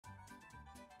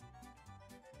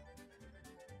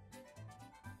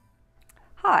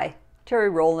Hi, Terry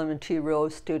Rowland and Two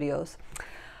Rose Studios.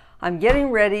 I'm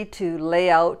getting ready to lay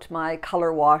out my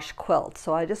color wash quilt,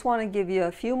 so I just want to give you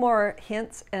a few more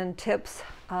hints and tips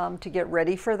to get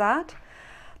ready for that.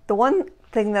 The one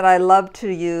thing that I love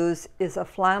to use is a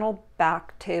flannel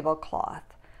back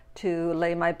tablecloth to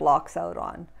lay my blocks out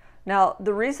on. Now,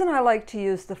 the reason I like to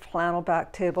use the flannel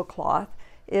back tablecloth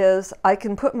is I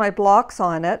can put my blocks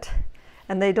on it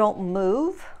and they don't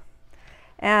move.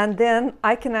 And then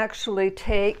I can actually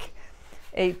take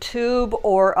a tube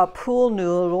or a pool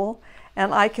noodle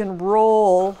and I can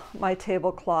roll my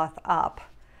tablecloth up.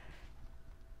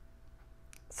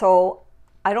 So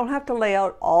I don't have to lay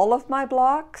out all of my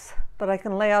blocks, but I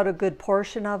can lay out a good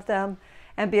portion of them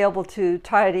and be able to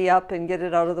tidy up and get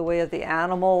it out of the way of the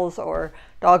animals or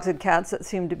dogs and cats that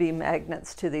seem to be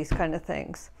magnets to these kind of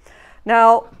things.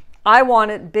 Now, I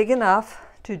want it big enough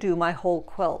to do my whole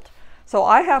quilt. So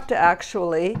I have to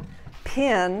actually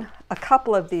pin a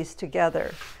couple of these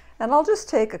together. And I'll just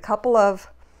take a couple of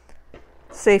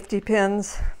safety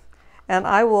pins and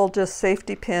I will just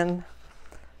safety pin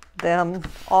them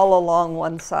all along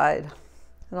one side.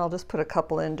 And I'll just put a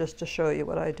couple in just to show you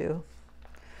what I do.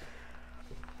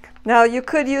 Now you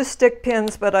could use stick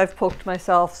pins, but I've poked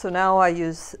myself, so now I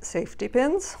use safety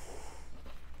pins.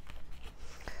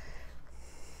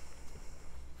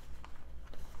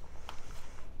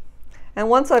 And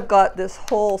once I've got this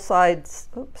whole side,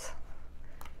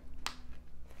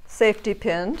 safety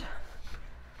pinned,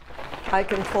 I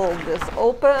can fold this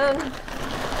open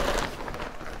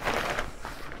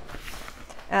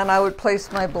and I would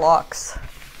place my blocks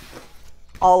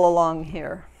all along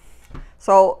here.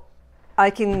 So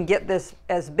I can get this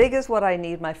as big as what I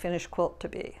need my finished quilt to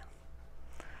be.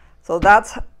 So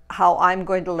that's how I'm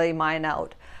going to lay mine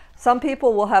out. Some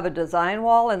people will have a design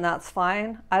wall and that's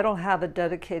fine. I don't have a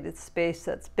dedicated space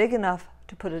that's big enough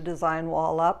to put a design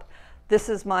wall up. This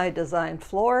is my design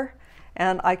floor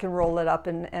and I can roll it up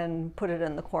and put it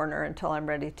in the corner until I'm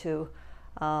ready to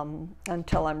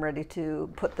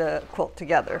put the quilt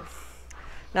together.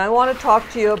 Now I want to talk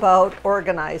to you about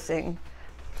organizing.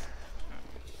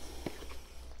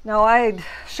 Now I'd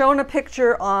shown a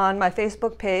picture on my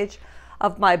Facebook page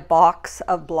of my box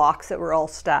of blocks that were all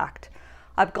stacked.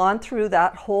 I've gone through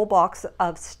that whole box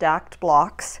of stacked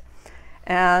blocks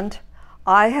and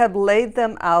I have laid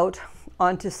them out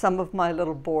onto some of my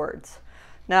little boards.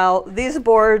 Now these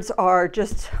boards are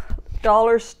just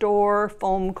dollar store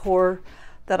foam core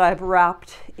that I've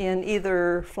wrapped in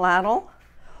either flannel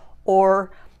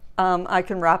or I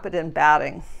can wrap it in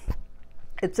batting.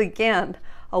 It's again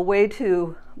a way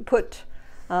to put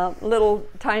little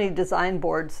tiny design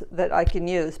boards that I can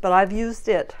use, but I've used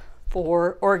it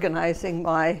for organizing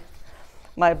my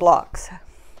blocks.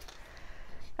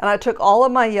 And I took all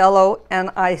of my yellow and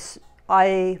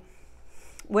I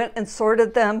went and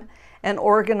sorted them and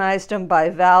organized them by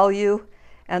value,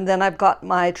 and then I've got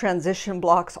my transition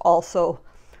blocks also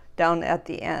down at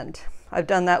the end. I've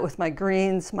done that with my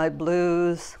greens, my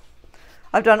blues.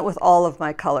 I've done it with all of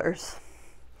my colors.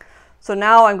 So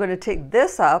now I'm going to take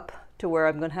this up to where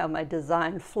I'm going to have my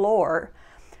design floor,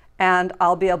 and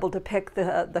I'll be able to pick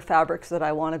the fabrics that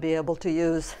I want to be able to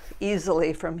use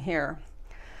easily from here.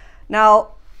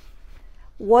 Now,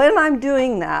 when I'm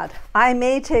doing that, I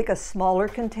may take a smaller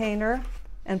container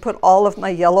and put all of my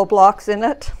yellow blocks in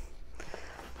it.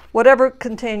 Whatever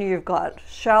container you've got,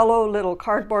 shallow little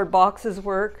cardboard boxes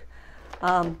work.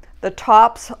 The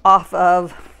tops off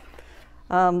of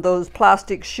those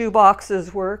plastic shoe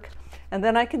boxes work. And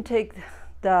then I can take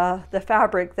the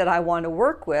fabric that I want to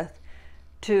work with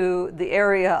to the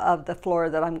area of the floor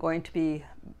that I'm going to be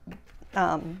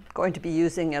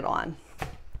using it on.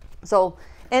 So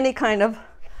any kind of,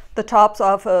 the tops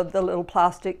off of the little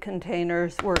plastic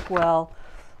containers work well,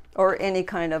 or any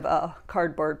kind of a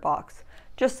cardboard box,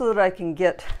 just so that I can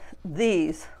get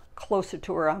these closer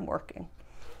to where I'm working.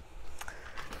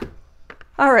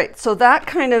 All right, so that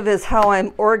kind of is how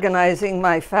I'm organizing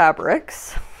my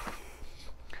fabrics.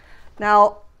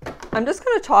 Now, I'm just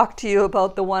going to talk to you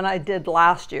about the one I did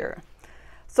last year.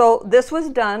 So this was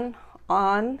done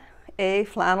on a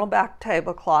flannel back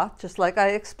tablecloth, just like I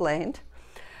explained.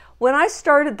 When I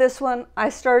started this one, I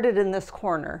started in this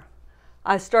corner.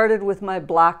 I started with my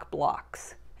black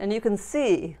blocks. And you can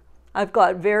see I've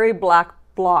got very black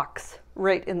blocks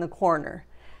right in the corner.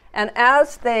 And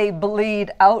as they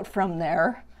bleed out from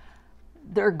there,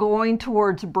 they're going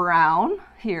towards brown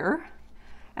here,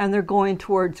 and they're going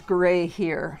towards gray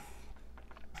here.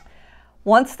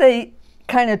 Once they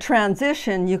kind of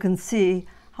transition, you can see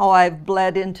how I've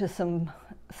bled into some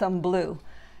blue.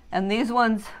 And these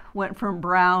ones went from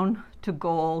brown to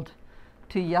gold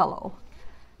to yellow.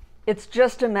 It's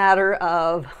just a matter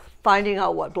of finding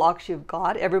out what blocks you've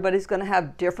got. Everybody's going to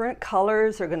have different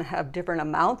colors. They're going to have different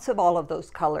amounts of all of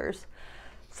those colors.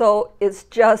 So it's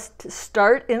just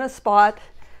start in a spot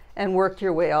and work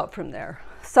your way out from there.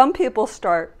 Some people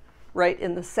start right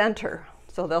in the center.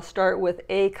 So they'll start with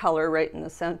a color right in the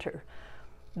center.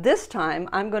 This time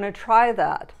I'm going to try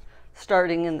that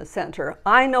starting in the center.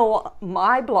 I know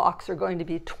my blocks are going to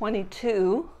be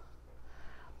 22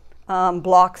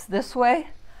 blocks this way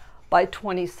by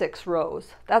 26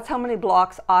 rows. That's how many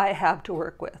blocks I have to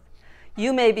work with.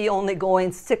 You may be only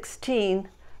going 16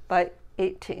 by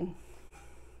 18.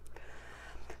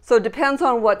 So it depends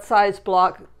on what size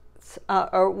block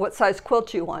or what size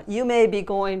quilt you want. You may be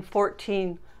going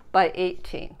 14 by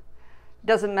 18.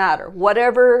 Doesn't matter.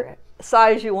 Whatever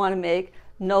size you want to make,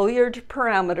 know your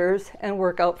parameters and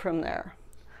work out from there.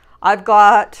 I've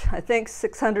got, I think,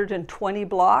 620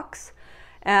 blocks,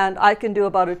 and I can do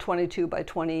about a 22 by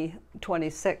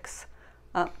 26,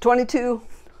 22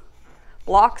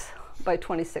 blocks by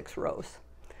 26 rows.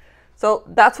 So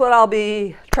that's what I'll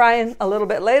be trying a little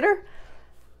bit later,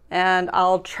 and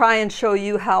I'll try and show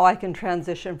you how I can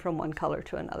transition from one color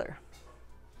to another.